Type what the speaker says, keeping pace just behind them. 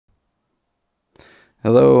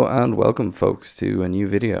Hello and welcome folks to a new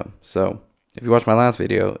video. So if you watched my last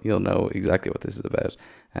video, you'll know exactly what this is about.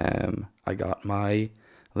 I got my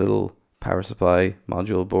little power supply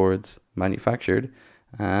module boards manufactured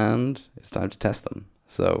and it's time to test them.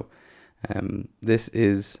 So this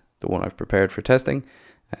is the one I've prepared for testing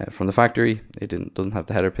from the factory. It doesn't have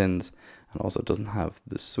the header pins and also doesn't have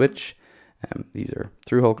the switch. These are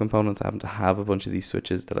through-hole components. I happen to have a bunch of these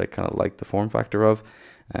switches that I kind of like the form factor of,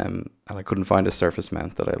 and I couldn't find a surface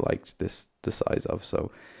mount that I liked the size of, so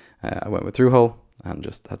I went with through-hole and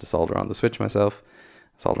just had to solder on the switch myself,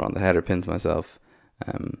 solder on the header pins myself,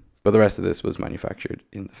 but the rest of this was manufactured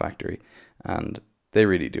in the factory, and they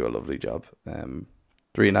really do a lovely job.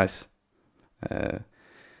 Really nice.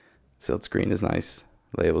 Silk screen is nice,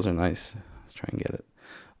 labels are nice. Let's try and get it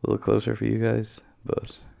a little closer for you guys,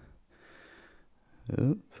 but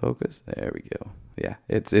focus, there we go. Yeah,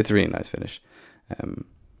 it's a really nice finish.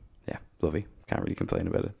 Yeah, lovely, can't really complain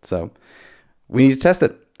about it. So we need to test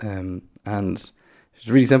it, and it's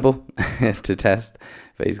really simple to test.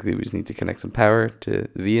 Basically we just need to connect some power to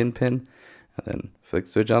the V-in pin and then flick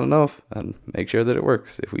the switch on and off and make sure that it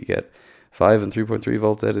works. If we get 5 and 3.3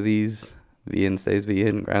 volts out of these, V-in stays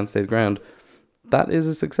V-in, ground stays ground, that is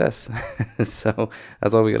a success. So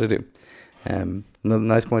that's all we got to do. Another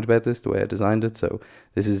nice point about this, the way I designed it, so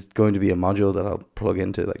this is going to be a module that I'll plug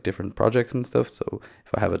into like different projects and stuff. So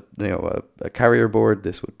if I have a carrier board,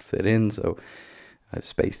 this would fit in. So I've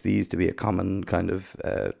spaced these to be a common kind of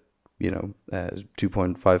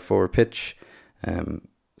 2.54 pitch,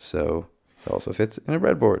 so it also fits in a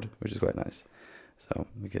breadboard, which is quite nice. So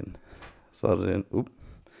we can slot it in.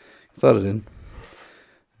 Slot it in,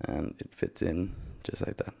 and it fits in just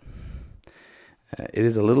like that. It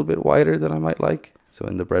is a little bit wider than I might like. So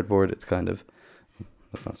in the breadboard, it's kind of,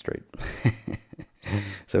 that's not straight.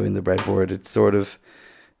 So in the breadboard, it's sort of,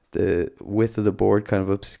 the width of the board kind of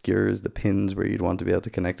obscures the pins where you'd want to be able to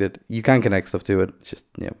connect it. You can connect stuff to it. It's just,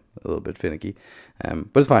 a little bit finicky.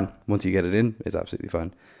 But it's fine. Once you get it in, it's absolutely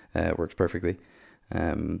fine. It works perfectly.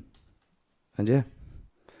 And yeah.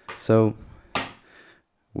 So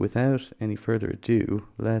without any further ado,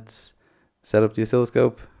 let's set up the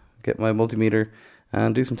oscilloscope, get my multimeter,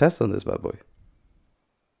 and do some tests on this bad boy.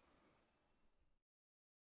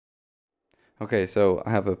 Okay, so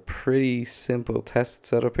I have a pretty simple test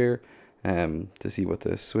set up here to see what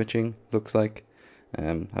the switching looks like. I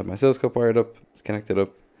have my oscilloscope wired up, it's connected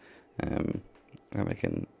up, and I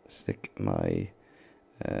can stick my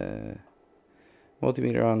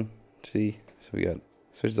multimeter on to see. So we got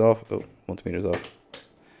switches off. Oh, multimeter's off.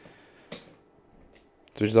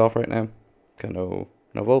 Switch is off right now. Got no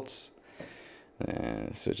volts.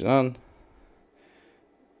 Switch it on,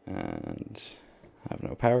 and have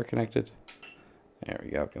no power connected. There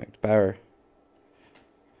we go. Connect the power.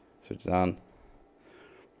 Switch is on.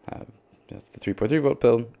 That's the 3.3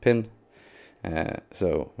 volt pin.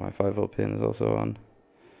 So my 5 volt pin is also on.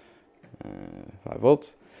 5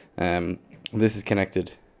 volts. This is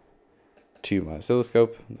connected to my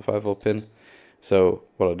oscilloscope, the 5 volt pin. So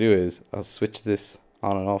what I'll do is I'll switch this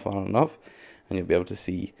on and off, and you'll be able to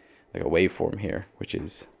see like a waveform here, which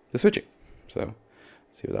is the switching. So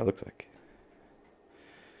let's see what that looks like.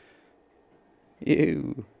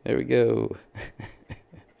 Ew, there we go.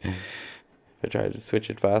 If I try to switch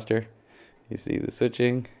it faster, you see the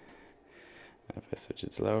switching. If I switch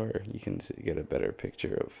it slower, you can get a better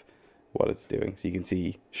picture of what it's doing. So you can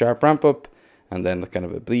see sharp ramp up and then kind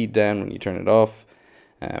of a bleed down when you turn it off.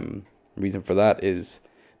 Reason for that is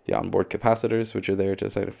the onboard capacitors, which are there to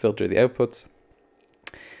kind of filter the outputs,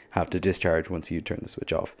 have to discharge once you turn the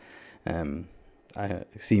switch off. It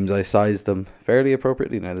seems I sized them fairly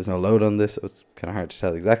appropriately. Now there's no load on this, so it's kind of hard to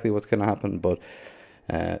tell exactly what's going to happen, but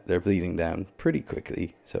they're bleeding down pretty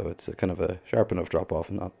quickly, so it's a kind of a sharp enough drop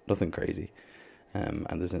off, nothing crazy. And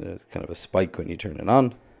there's a kind of a spike when you turn it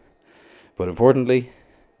on, but importantly,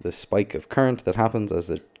 the spike of current that happens as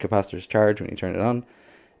the capacitors charge when you turn it on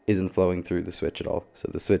isn't flowing through the switch at all. So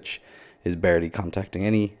the switch is barely contacting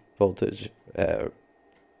any voltage,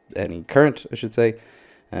 any current, I should say.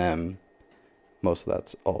 Most of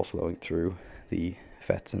that's all flowing through the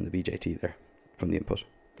FETs and the BJT there from the input.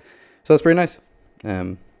 So that's pretty nice.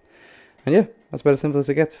 And yeah, that's about as simple as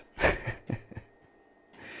it gets. I'm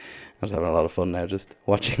just having a lot of fun now, just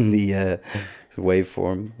watching the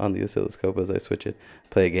waveform on the oscilloscope as I switch it.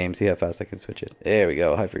 Play a game, see how fast I can switch it. There we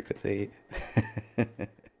go, high frequency.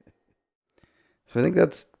 So I think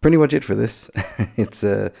that's pretty much it for this. It's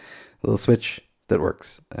a little switch that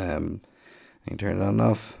works. I can turn it on and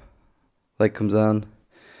off. Light comes on.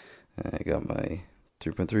 I got my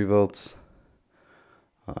 3.3 volts.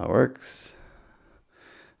 Works.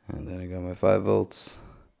 And then I got my 5 volts.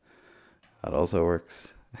 That also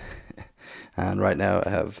works. And right now I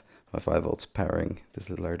have my 5 volts powering this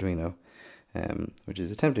little Arduino, which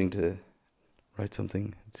is attempting to write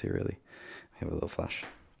something serially. I have a little flash.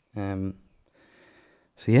 So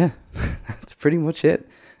yeah, that's pretty much it.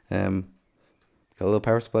 Got a little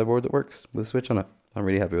power supply board that works with a switch on it. I'm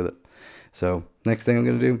really happy with it. So next thing I'm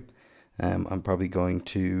going to do, I'm probably going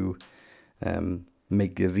to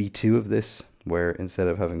make a V2 of this, where instead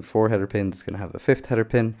of having 4 header pins, it's going to have a 5th header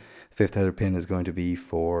pin. The 5th header pin is going to be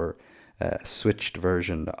for a switched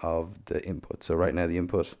version of the input. So right now the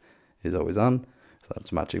input is always on, so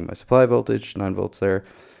that's matching my supply voltage, 9 volts there.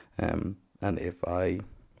 And if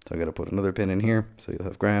so I'm going to put another pin in here, so you'll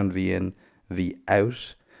have ground, V in, V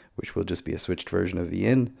out, which will just be a switched version of V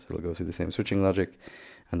in, so it'll go through the same switching logic,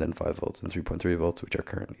 and then 5 volts and 3.3 volts, which are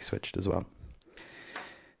currently switched as well.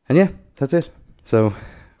 And yeah, that's it. So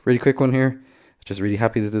really quick one here. Just really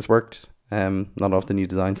happy that this worked. Not often you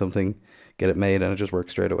design something, get it made, and it just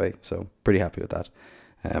works straight away. So pretty happy with that.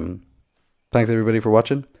 Thanks everybody for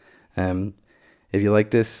watching. If you like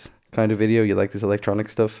this kind of video, you like this electronic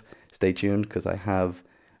stuff, stay tuned, because I have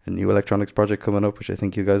a new electronics project coming up, which I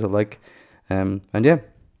think you guys will like. And yeah,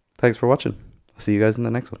 thanks for watching. I'll see you guys in the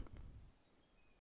next one.